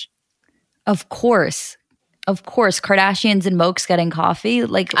watch. Of course. Kardashians and mokes getting coffee.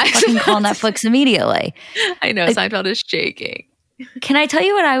 Like, fucking call Netflix immediately. I know, Seinfeld is shaking. Can I tell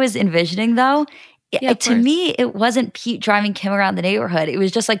you what I was envisioning, though? Yeah, to me, it wasn't Pete driving Kim around the neighborhood. It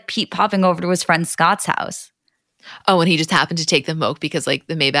was just like Pete popping over to his friend Scott's house. Oh, and he just happened to take the moke because, like,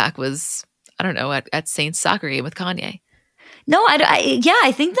 the Maybach was, I don't know, at Saints soccer game with Kanye. No,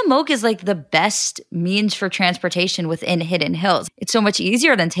 I think the moke is like the best means for transportation within Hidden Hills. It's so much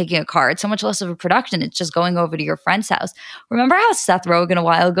easier than taking a car. It's so much less of a production. It's just going over to your friend's house. Remember how Seth Rogen a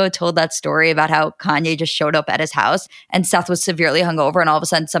while ago told that story about how Kanye just showed up at his house and Seth was severely hungover and all of a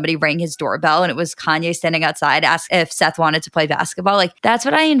sudden somebody rang his doorbell and it was Kanye standing outside, asked if Seth wanted to play basketball. Like, that's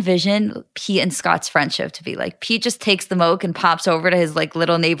what I envision Pete and Scott's friendship to be like. Pete just takes the moke and pops over to his like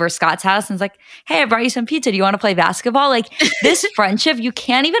little neighbor Scott's house and is like, "Hey, I brought you some pizza. Do you want to play basketball?" Like, this friendship, you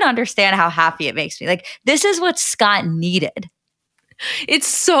can't even understand how happy it makes me. Like, this is what Scott needed. It's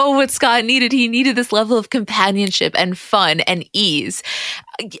so what Scott needed. He needed this level of companionship and fun and ease.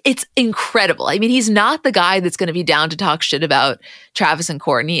 It's incredible. I mean, he's not the guy that's going to be down to talk shit about Travis and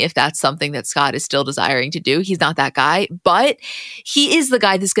Courtney if that's something that Scott is still desiring to do. He's not that guy, but he is the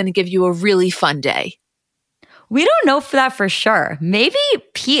guy that's going to give you a really fun day. We don't know for that for sure. Maybe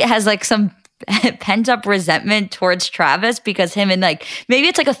Pete has like some pent up resentment towards Travis because him and like, maybe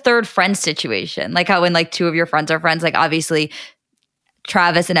it's like a third friend situation. Like how when like two of your friends are friends, like obviously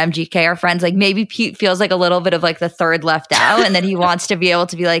Travis and MGK are friends. Like maybe Pete feels like a little bit of like the third left out and then he wants to be able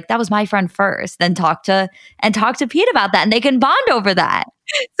to be like, that was my friend first, then talk to Pete about that and they can bond over that.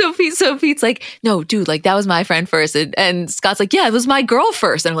 So Pete's like, "No, dude, like that was my friend first." And Scott's like, "Yeah, it was my girl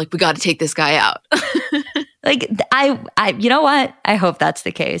first." And I'm like, "We got to take this guy out." Like, I, you know what? I hope that's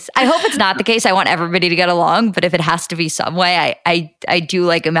the case. I hope it's not the case. I want everybody to get along, but if it has to be some way, I do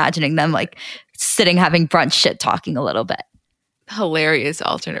like imagining them like sitting having brunch shit talking a little bit. Hilarious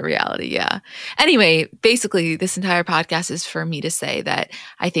alternate reality, yeah. Anyway, basically, this entire podcast is for me to say that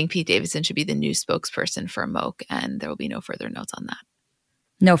I think Pete Davidson should be the new spokesperson for Moke, and there will be no further notes on that.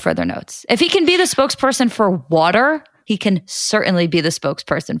 No further notes. If he can be the spokesperson for water, he can certainly be the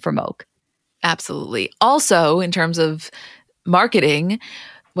spokesperson for Moke. Absolutely. Also, in terms of marketing,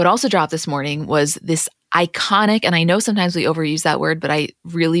 what also dropped this morning was this iconic, and I know sometimes we overuse that word, but I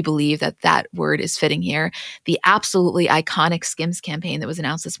really believe that that word is fitting here, the absolutely iconic Skims campaign that was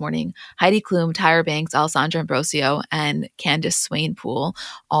announced this morning. Heidi Klum, Tyra Banks, Alessandra Ambrosio, and Candace Swainpool,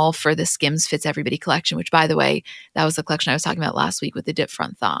 all for the Skims Fits Everybody collection, which, by the way, that was the collection I was talking about last week with the dip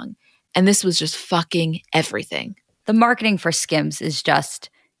front thong. And this was just fucking everything. The marketing for Skims is just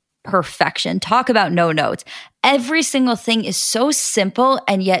perfection. Talk about no notes. Every single thing is so simple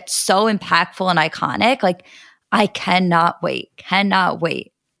and yet so impactful and iconic. Like, I cannot wait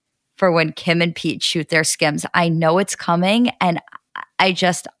for when Kim and Pete shoot their Skims. I know it's coming and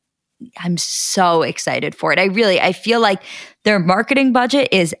I'm so excited for it. I feel like their marketing budget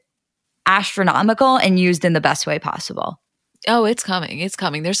is astronomical and used in the best way possible. Oh, it's coming. It's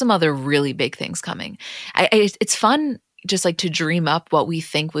coming. There's some other really big things coming. It's fun just like to dream up what we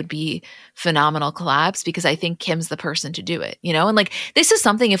think would be phenomenal collabs because I think Kim's the person to do it, you know? And like, this is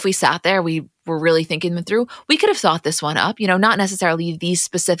something if we sat there, we were really thinking them through, we could have thought this one up, you know, not necessarily these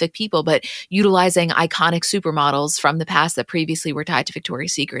specific people, but utilizing iconic supermodels from the past that previously were tied to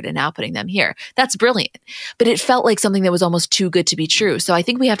Victoria's Secret and now putting them here. That's brilliant. But it felt like something that was almost too good to be true. So I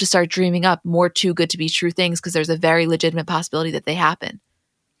think we have to start dreaming up more too good to be true things because there's a very legitimate possibility that they happen.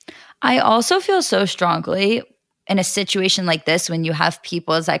 I also feel so strongly, in a situation like this, when you have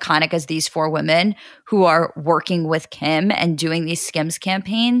people as iconic as these four women who are working with Kim and doing these Skims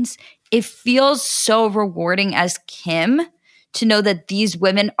campaigns, it feels so rewarding as Kim to know that these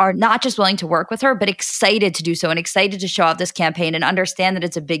women are not just willing to work with her, but excited to do so and excited to show off this campaign and understand that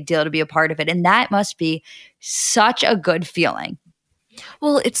it's a big deal to be a part of it. And that must be such a good feeling.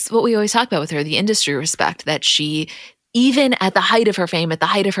 Well, it's what we always talk about with her, the industry respect that she, even at the height of her fame, at the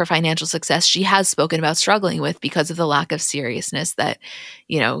height of her financial success, she has spoken about struggling with because of the lack of seriousness that,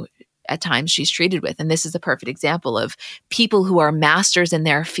 at times she's treated with. And this is a perfect example of people who are masters in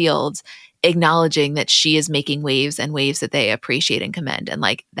their fields acknowledging that she is making waves and waves that they appreciate and commend. And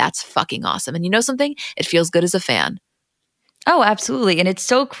that's fucking awesome. And you know something? It feels good as a fan. Oh, absolutely. And it's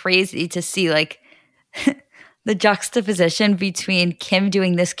so crazy to see the juxtaposition between Kim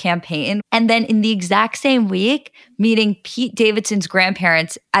doing this campaign and then in the exact same week meeting Pete Davidson's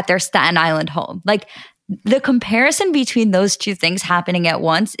grandparents at their Staten Island home. The comparison between those two things happening at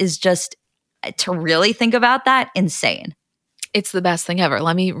once is just, to really think about that, insane. It's the best thing ever.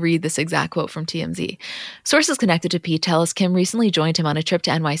 Let me read this exact quote from TMZ. Sources connected to Pete tell us Kim recently joined him on a trip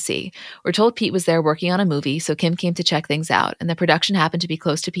to NYC. We're told Pete was there working on a movie, so Kim came to check things out, and the production happened to be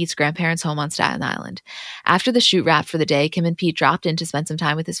close to Pete's grandparents' home on Staten Island. After the shoot wrapped for the day, Kim and Pete dropped in to spend some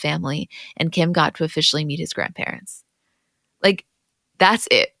time with his family, and Kim got to officially meet his grandparents. That's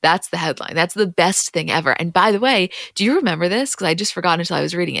it. That's the headline. That's the best thing ever. And by the way, do you remember this? Because I just forgot until I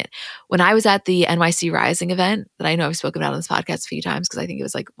was reading it. When I was at the NYC Rising event that I know I've spoken about on this podcast a few times because I think it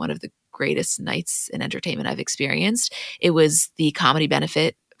was one of the greatest nights in entertainment I've experienced. It was the comedy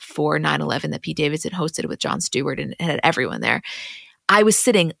benefit for 9/11 that Pete Davidson hosted with Jon Stewart and had everyone there. I was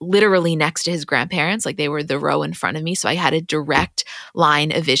sitting literally next to his grandparents, they were the row in front of me. So I had a direct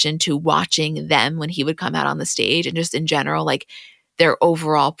line of vision to watching them when he would come out on the stage and just in general, their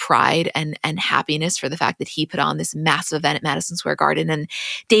overall pride and happiness for the fact that he put on this massive event at Madison Square Garden. And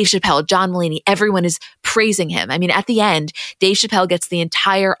Dave Chappelle, John Mulaney, everyone is praising him. I mean, at the end, Dave Chappelle gets the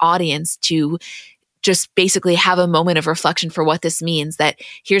entire audience to just basically have a moment of reflection for what this means, that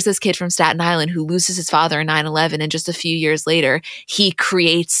here's this kid from Staten Island who loses his father in 9/11, and just a few years later, he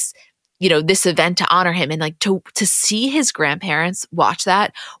creates this event to honor him. And to see his grandparents watch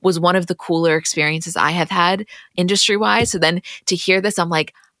that was one of the cooler experiences I have had industry-wise. So then to hear this, I'm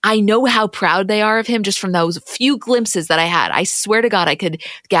like, I know how proud they are of him just from those few glimpses that I had. I swear to God, I could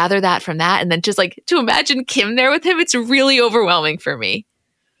gather that from that. And then just to imagine Kim there with him, it's really overwhelming for me.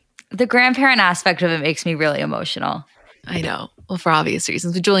 The grandparent aspect of it makes me really emotional. I know. Well, for obvious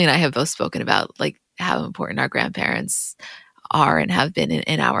reasons. But Julie and I have both spoken about how important our grandparents are and have been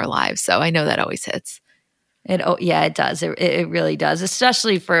in our lives. So I know that always hits. It does. It really does,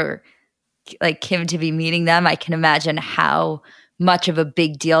 especially for Kim to be meeting them. I can imagine how much of a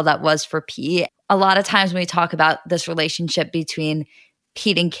big deal that was for Pete. A lot of times when we talk about this relationship between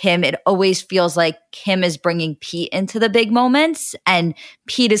Pete and Kim, it always feels like Kim is bringing Pete into the big moments and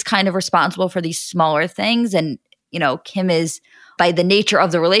Pete is kind of responsible for these smaller things. And, Kim is, by the nature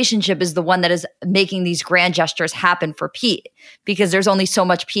of the relationship, is the one that is making these grand gestures happen for Pete because there's only so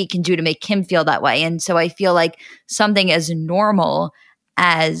much Pete can do to make Kim feel that way. And so I feel like something as normal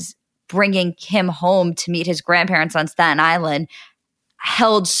as bringing Kim home to meet his grandparents on Staten Island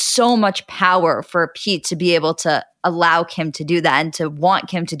held so much power for Pete to be able to allow Kim to do that and to want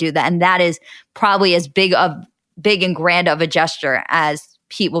Kim to do that. And that is probably as big and grand of a gesture as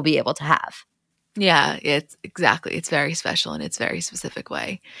Pete will be able to have. Yeah, it's exactly. It's very special in its very specific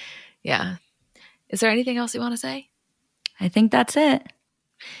way. Yeah. Is there anything else you want to say? I think that's it.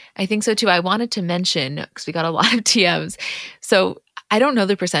 I think so too. I wanted to mention, because we got a lot of TMs. So I don't know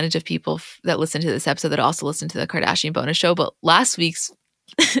the percentage of people that listen to this episode that also listen to the Kardashian bonus show, but last week's,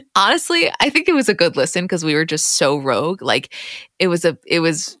 honestly, I think it was a good listen because we were just so rogue. It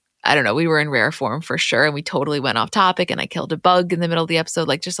was I don't know, we were in rare form for sure. And we totally went off topic and I killed a bug in the middle of the episode.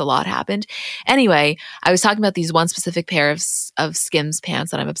 Just a lot happened. Anyway, I was talking about these one specific pair of Skims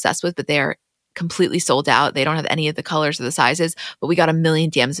pants that I'm obsessed with, but they are completely sold out. They don't have any of the colors or the sizes, but we got a million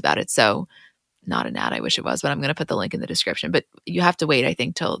DMs about it. So not an ad, I wish it was, but I'm going to put the link in the description. But you have to wait, I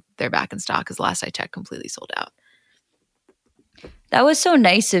think, till they're back in stock because last I checked, completely sold out. That was so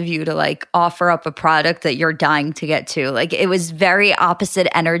nice of you to offer up a product that you're dying to get to. It was very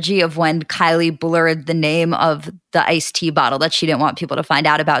opposite energy of when Kylie blurred the name of the iced tea bottle that she didn't want people to find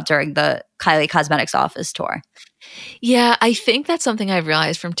out about during the Kylie Cosmetics office tour. Yeah, I think that's something I've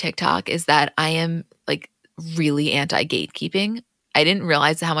realized from TikTok is that I am really anti-gatekeeping. I didn't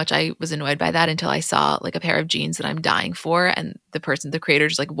realize how much I was annoyed by that until I saw a pair of jeans that I'm dying for and the creator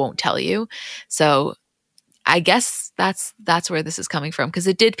just won't tell you. So I guess that's where this is coming from, because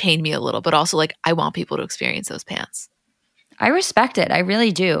it did pain me a little, but also like I want people to experience those pants. I respect it. I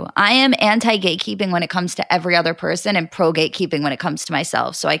really do. I am anti-gatekeeping when it comes to every other person and pro-gatekeeping when it comes to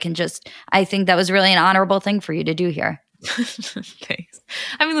myself. So I think that was really an honorable thing for you to do here. Thanks.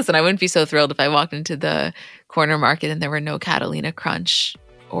 I mean, listen, I wouldn't be so thrilled if I walked into the corner market and there were no Catalina Crunch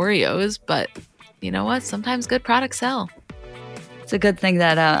Oreos, but you know what? Sometimes good products sell. It's a good thing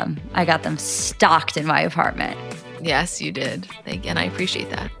that I got them stocked in my apartment. Yes, you did. And I appreciate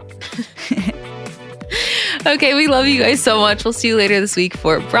that. Okay, we love you guys so much. We'll see you later this week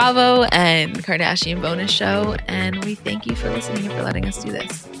for Bravo and Kardashian bonus show. And we thank you for listening and for letting us do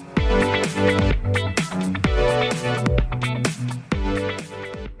this.